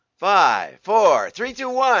5, 4, 3, 2,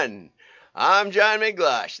 1. I'm John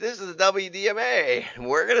Miglosh. This is the WDMA.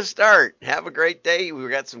 We're going to start. Have a great day.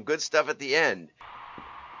 We've got some good stuff at the end.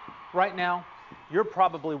 Right now, you're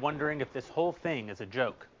probably wondering if this whole thing is a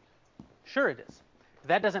joke. Sure it is.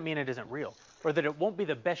 That doesn't mean it isn't real, or that it won't be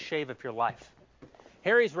the best shave of your life.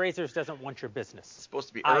 Harry's Razors doesn't want your business. It's supposed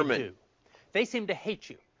to be Ermine. I do. They seem to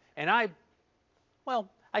hate you, and I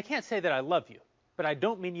can't say that I love you, but I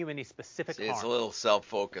don't mean you any specific harm. It's a little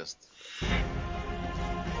self-focused.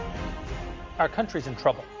 Our country's in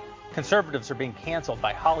trouble. Conservatives are being canceled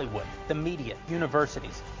by Hollywood, the media,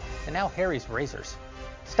 universities, and now Harry's Razors.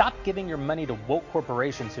 Stop giving your money to woke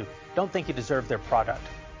corporations who don't think you deserve their product.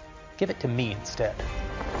 Give it to me instead.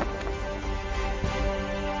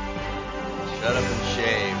 Shut up and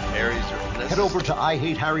shave. Head over to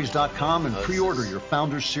IHateHarrys.com and pre-order your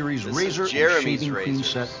Founders Series razor and shaving cream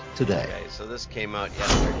set today. Okay, so this came out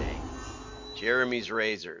yesterday. Jeremy's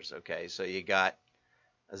Razors. Okay, so you got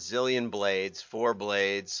a zillion blades, 4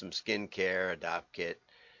 blades, some skincare, a dop kit.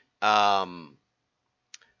 So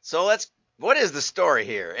what is the story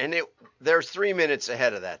here? And there's 3 minutes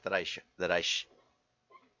ahead of that I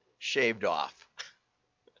shaved off,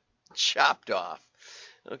 chopped off.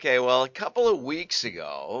 Okay, well, a couple of weeks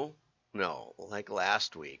ago, no, like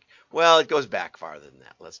last week. Well, it goes back farther than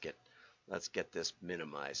that. Let's get this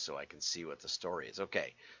minimized so I can see what the story is.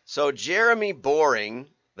 Okay, so Jeremy Boring,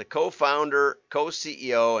 the co-founder,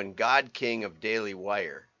 co-CEO, and God King of Daily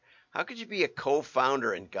Wire. How could you be a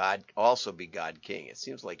co-founder and also be God King? It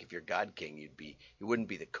seems like if you're God King, you wouldn't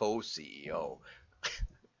be the co-CEO.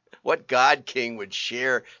 What God King would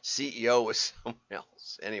share CEO with someone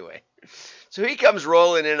else? Anyway, so he comes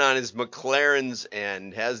rolling in on his McLarens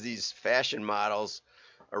and has these fashion models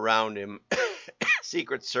around him,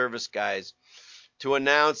 Secret Service guys, to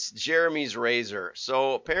announce Jeremy's razor.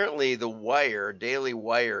 So apparently the Wire, Daily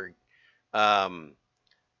Wire,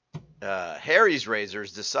 Harry's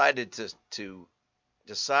Razors decided to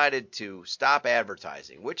stop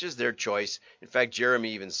advertising, which is their choice. In fact,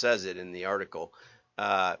 Jeremy even says it in the article.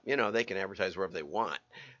 They can advertise wherever they want.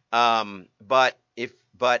 But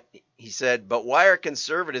he said, but why are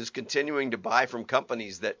conservatives continuing to buy from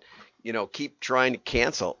companies that, keep trying to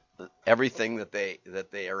cancel everything that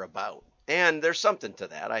they are about? And there's something to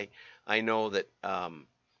that. I know that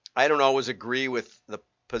I don't always agree with the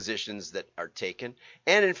positions that are taken,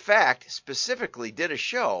 and in fact, specifically did a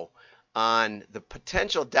show on the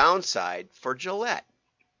potential downside for Gillette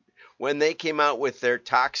when they came out with their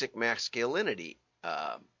toxic masculinity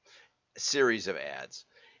series of ads.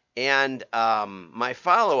 And my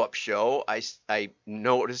follow-up show, I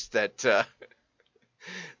noticed that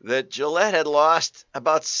that Gillette had lost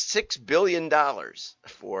about $6 billion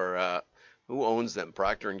for who owns them,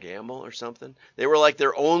 Procter & Gamble or something. They were like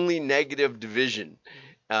their only negative division,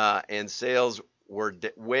 and sales were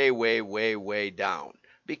way, way, way, way down.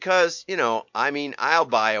 Because, I'll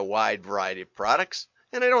buy a wide variety of products,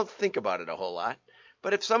 and I don't think about it a whole lot.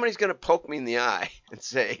 But if somebody's going to poke me in the eye and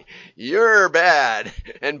say, you're bad,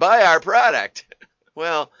 and buy our product,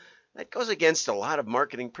 well, that goes against a lot of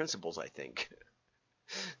marketing principles, I think.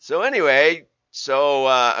 So anyway,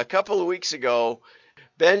 a couple of weeks ago,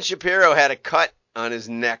 Ben Shapiro had a cut on his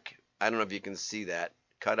neck. I don't know if you can see that.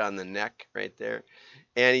 Cut on the neck right there.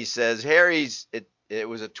 And he says, it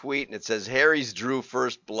was a tweet, and it says, Harry's drew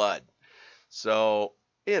first blood. So,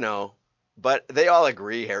 but they all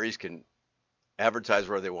agree Harry's can advertise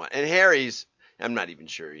where they want. And Harry's, I'm not even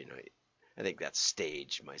sure, I think that's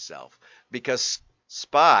staged myself. Because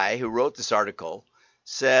Spy, who wrote this article,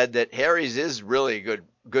 said that Harry's is really a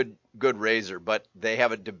good razor, but they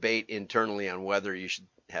have a debate internally on whether you should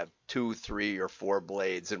have 2, 3, or 4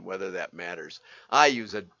 blades and whether that matters. I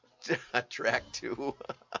use a track too.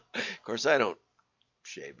 Of course, I don't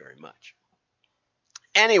shave very much.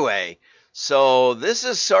 Anyway, so this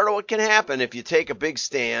is sort of what can happen if you take a big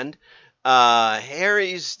stand.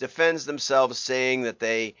 Harry's defends themselves saying that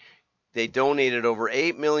they donated over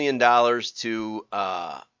 $8 million to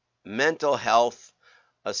mental health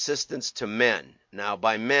assistance to men. Now,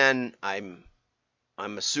 by men, I'm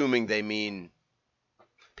assuming they mean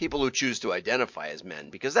people who choose to identify as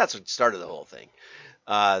men, because that's what started the whole thing.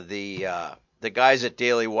 The guys at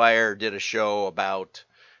Daily Wire did a show about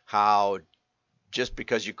how just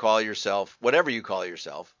because you call yourself, whatever you call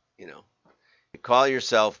yourself, you call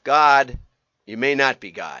yourself God, you may not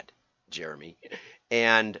be God, Jeremy,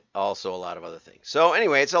 and also a lot of other things. So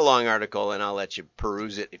anyway, it's a long article, and I'll let you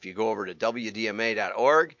peruse it if you go over to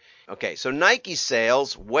WDMA.org. Okay, so Nike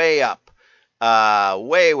sales way up,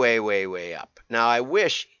 way, way, way, way up. Now, I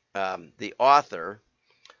wish the author,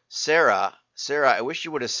 Sarah Sarah, I wish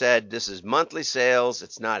you would have said this is monthly sales.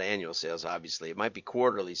 It's not annual sales, obviously. It might be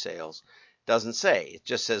quarterly sales. Doesn't say. It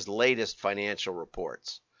just says latest financial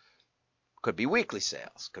reports. Could be weekly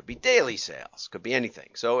sales, could be daily sales, could be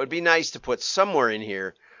anything. So it'd be nice to put somewhere in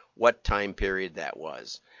here what time period that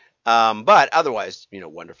was. But otherwise,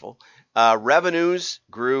 wonderful. Revenues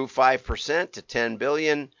grew 5% to 10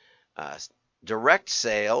 billion. Direct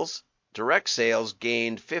sales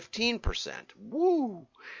gained 15%. Woo!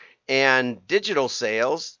 And digital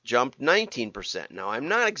sales jumped 19%. Now, I'm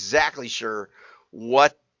not exactly sure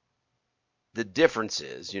what the difference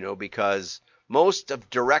is, because most of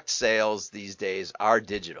direct sales these days are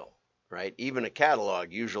digital, right? Even a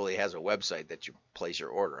catalog usually has a website that you place your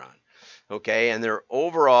order on, okay? And their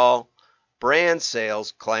overall brand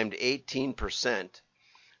sales climbed 18%,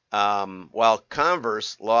 while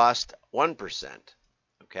Converse lost 1%,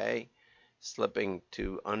 okay? Slipping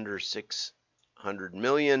to under 600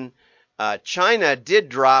 million. China did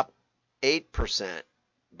drop 8%,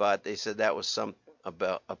 but they said that was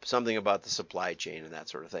something about the supply chain and that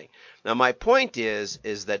sort of thing. Now, my point is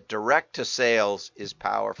that direct to sales is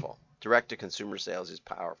powerful. Direct to consumer sales is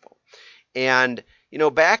powerful. And,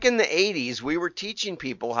 back in the 80s, we were teaching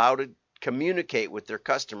people how to communicate with their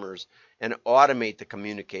customers and automate the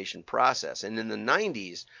communication process. And in the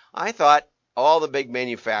 90s, I thought all the big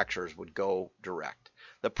manufacturers would go direct.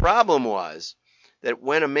 The problem was that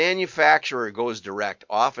when a manufacturer goes direct,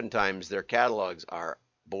 oftentimes their catalogs are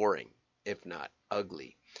boring, if not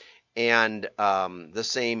ugly. And the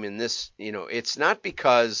same in this, it's not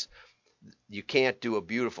because you can't do a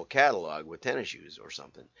beautiful catalog with tennis shoes or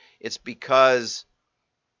something. It's because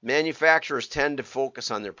manufacturers tend to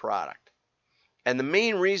focus on their product. And the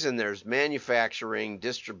main reason there's manufacturing,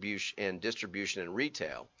 distribution and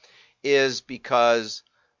retail is because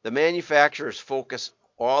the manufacturers focus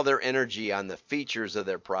all their energy on the features of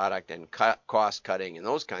their product and cost cutting and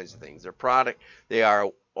those kinds of things. Their product, they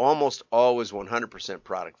are almost always 100%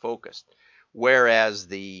 product focused, whereas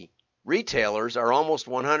the retailers are almost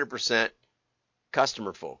 100%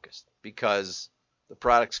 customer focused because the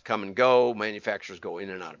products come and go, manufacturers go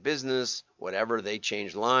in and out of business, whatever, they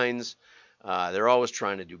change lines. They're always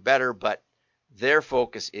trying to do better, but their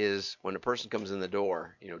focus is when a person comes in the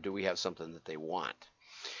door, do we have something that they want?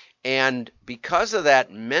 And because of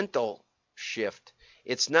that mental shift,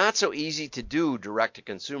 it's not so easy to do direct to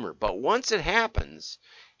consumer. But once it happens,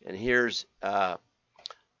 and here's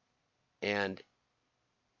and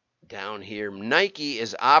down here, Nike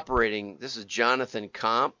is operating. This is Jonathan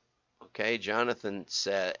Comp. Okay, Jonathan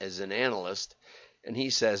is an analyst, and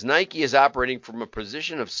he says Nike is operating from a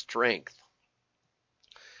position of strength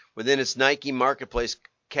within its Nike marketplace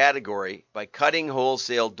category by cutting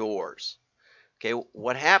wholesale doors. Okay,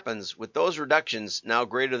 what happens with those reductions now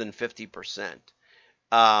greater than 50%?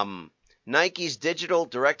 Nike's digital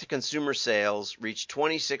direct-to-consumer sales reached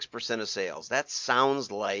 26% of sales. That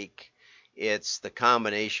sounds like it's the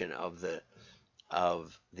combination of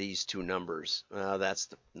these two numbers. That's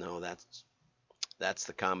the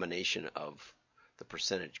combination of the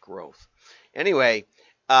percentage growth. Anyway,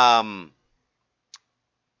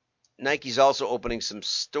 Nike's also opening some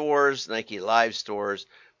stores, Nike Live stores.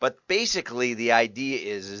 But basically, the idea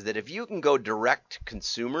is that if you can go direct to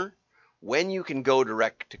consumer, when you can go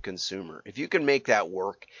direct to consumer, if you can make that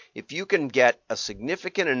work, if you can get a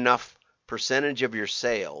significant enough percentage of your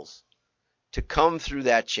sales to come through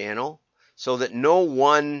that channel so that no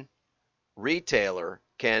one retailer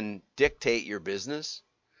can dictate your business,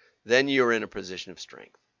 then you're in a position of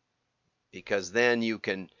strength. Because then you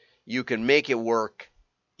can make it work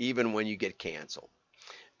even when you get canceled.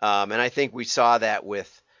 And I think we saw that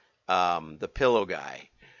with the pillow guy,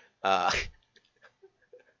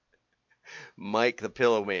 Mike the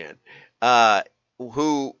Pillow Man,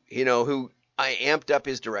 who I amped up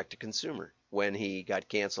his direct to consumer when he got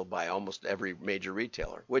canceled by almost every major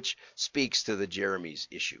retailer, which speaks to the Jeremy's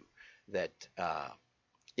issue that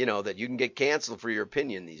that you can get canceled for your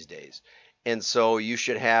opinion these days, and so you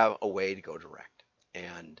should have a way to go direct.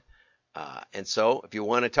 And so if you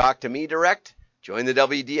want to talk to me direct, join the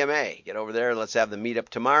WDMA. Get over there. Let's have the meetup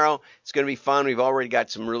tomorrow. It's going to be fun. We've already got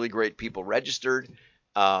some really great people registered.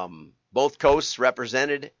 Both coasts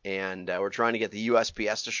represented, and we're trying to get the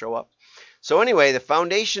USPS to show up. So anyway, the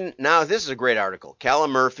foundation, now this is a great article. Calla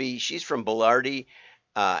Murphy, she's from Belardi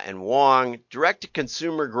and Wong.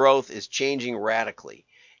 Direct-to-consumer growth is changing radically.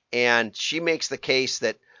 And she makes the case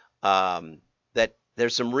that that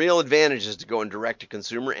there's some real advantages to going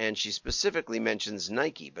direct-to-consumer, and she specifically mentions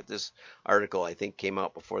Nike. But this article, I think, came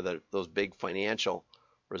out before those big financial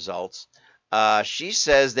results. She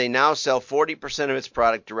says they now sell 40% of its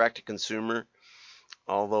product direct to consumer.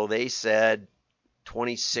 although they said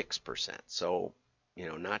 26%. So,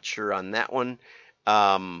 not sure on that one,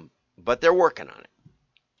 but they're working on it.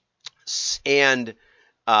 And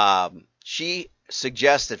she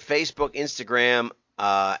suggests that Facebook, Instagram,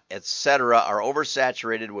 etc., are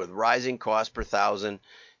oversaturated with rising cost per thousand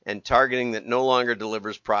and targeting that no longer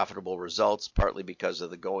delivers profitable results, partly because of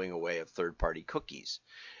the going away of third-party cookies.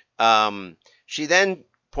 She then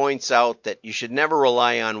points out that you should never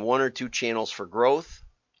rely on one or two channels for growth.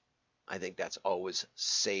 I think that's always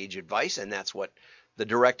sage advice, and that's what the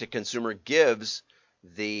direct-to-consumer gives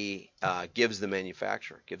the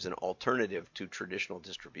manufacturer, gives an alternative to traditional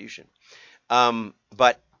distribution.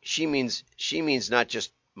 But she means not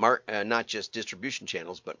just distribution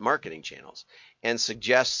channels, but marketing channels, and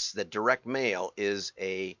suggests that direct mail is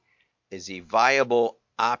a viable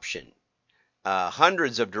option.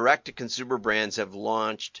 Hundreds of direct-to-consumer brands have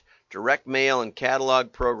launched direct mail and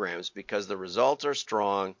catalog programs because the results are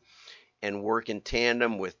strong and work in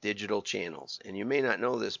tandem with digital channels. And you may not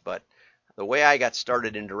know this, but the way I got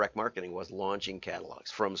started in direct marketing was launching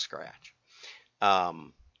catalogs from scratch.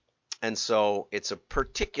 And so it's a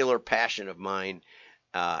particular passion of mine,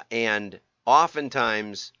 and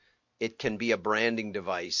oftentimes it can be a branding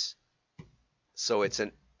device. So it's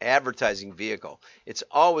an advertising vehicle. It's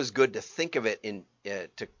always good to think of it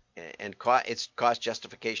its cost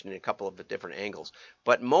justification in a couple of different angles.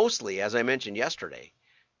 But mostly, as I mentioned yesterday,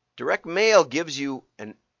 direct mail gives you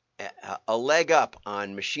a leg up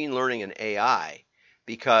on machine learning and AI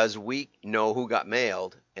because we know who got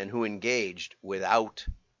mailed and who engaged without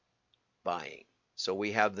buying. So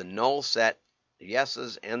we have the null set, the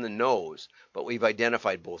yeses and the nos, but we've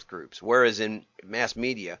identified both groups. Whereas in mass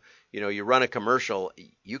media, you run a commercial,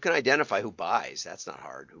 you can identify who buys. That's not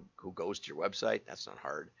hard. Who goes to your website? That's not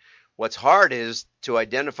hard. What's hard is to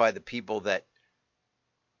identify the people that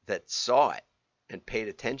saw it and paid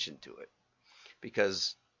attention to it,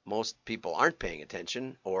 because most people aren't paying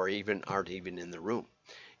attention or aren't even in the room.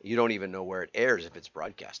 You don't even know where it airs if it's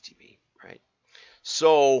broadcast TV, right?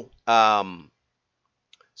 So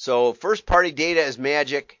first-party data is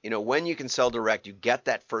magic. When you can sell direct, you get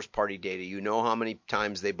that first-party data. You know how many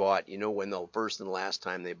times they bought. You know when the first and last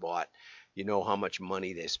time they bought. You know how much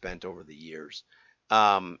money they spent over the years.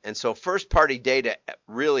 And so first-party data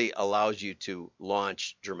really allows you to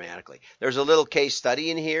launch dramatically. There's a little case study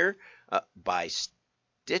in here by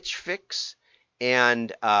Stitch Fix,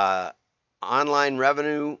 and online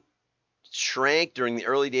revenue shrank during the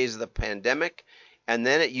early days of the pandemic, and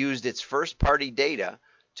then it used its first-party data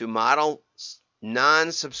to model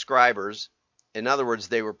non-subscribers. In other words,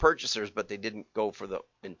 they were purchasers, but they didn't go for the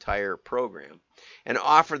entire program, and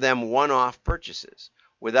offer them one-off purchases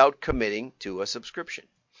without committing to a subscription.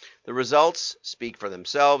 The results speak for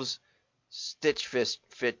themselves. Stitch Fix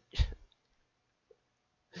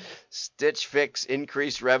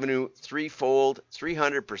increased revenue threefold,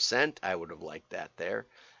 300%. I would have liked that there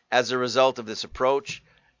as a result of this approach.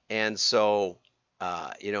 And so,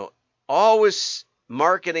 always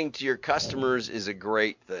marketing to your customers is a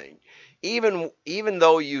great thing. Even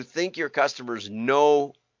though you think your customers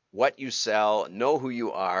know what you sell, know who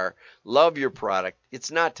you are, love your product,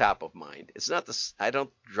 it's not top of mind. It's not I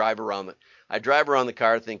drive around the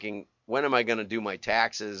car thinking, when am I going to do my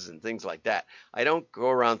taxes and things like that. I don't go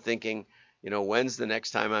around thinking, when's the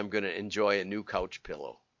next time I'm going to enjoy a new couch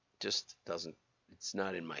pillow. It's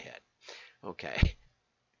not in my head. Okay.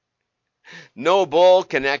 No Bull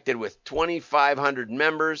connected with 2,500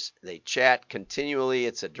 members. They chat continually.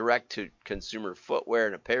 It's a direct-to-consumer footwear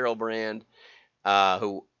and apparel brand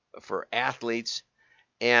for athletes.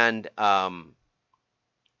 And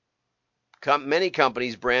many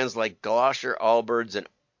companies, brands like Gloucester, Allbirds,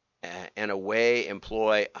 and Away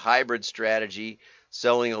employ a hybrid strategy,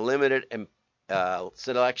 selling a limited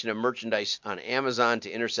selection of merchandise on Amazon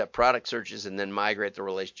to intercept product searches and then migrate the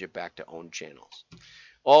relationship back to owned channels.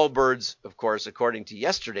 Allbirds, of course, according to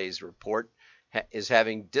yesterday's report, is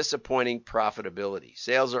having disappointing profitability.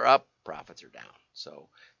 Sales are up, profits are down. So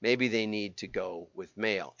maybe they need to go with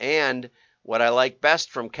mail. And what I like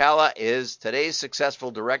best from Kala is today's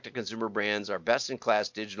successful direct-to-consumer brands are best-in-class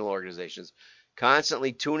digital organizations,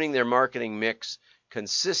 constantly tuning their marketing mix,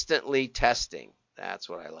 consistently testing. That's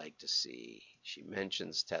what I like to see. She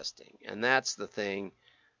mentions testing. And that's the thing,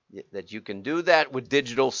 that you can do that with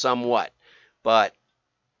digital somewhat. But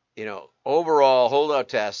overall holdout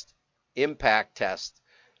test, impact test,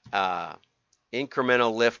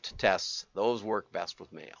 incremental lift tests, those work best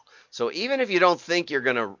with mail. So even if you don't think you're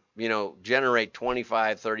going to, generate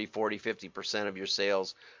 25, 30, 40, 50% of your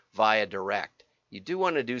sales via direct, you do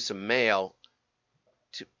want to do some mail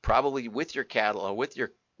to probably with your catalog, with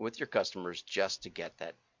with your customers just to get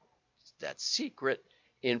that secret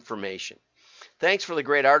information. Thanks for the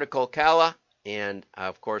great article, Kala, and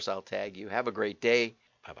of course I'll tag you. Have a great day.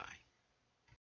 Bye-bye.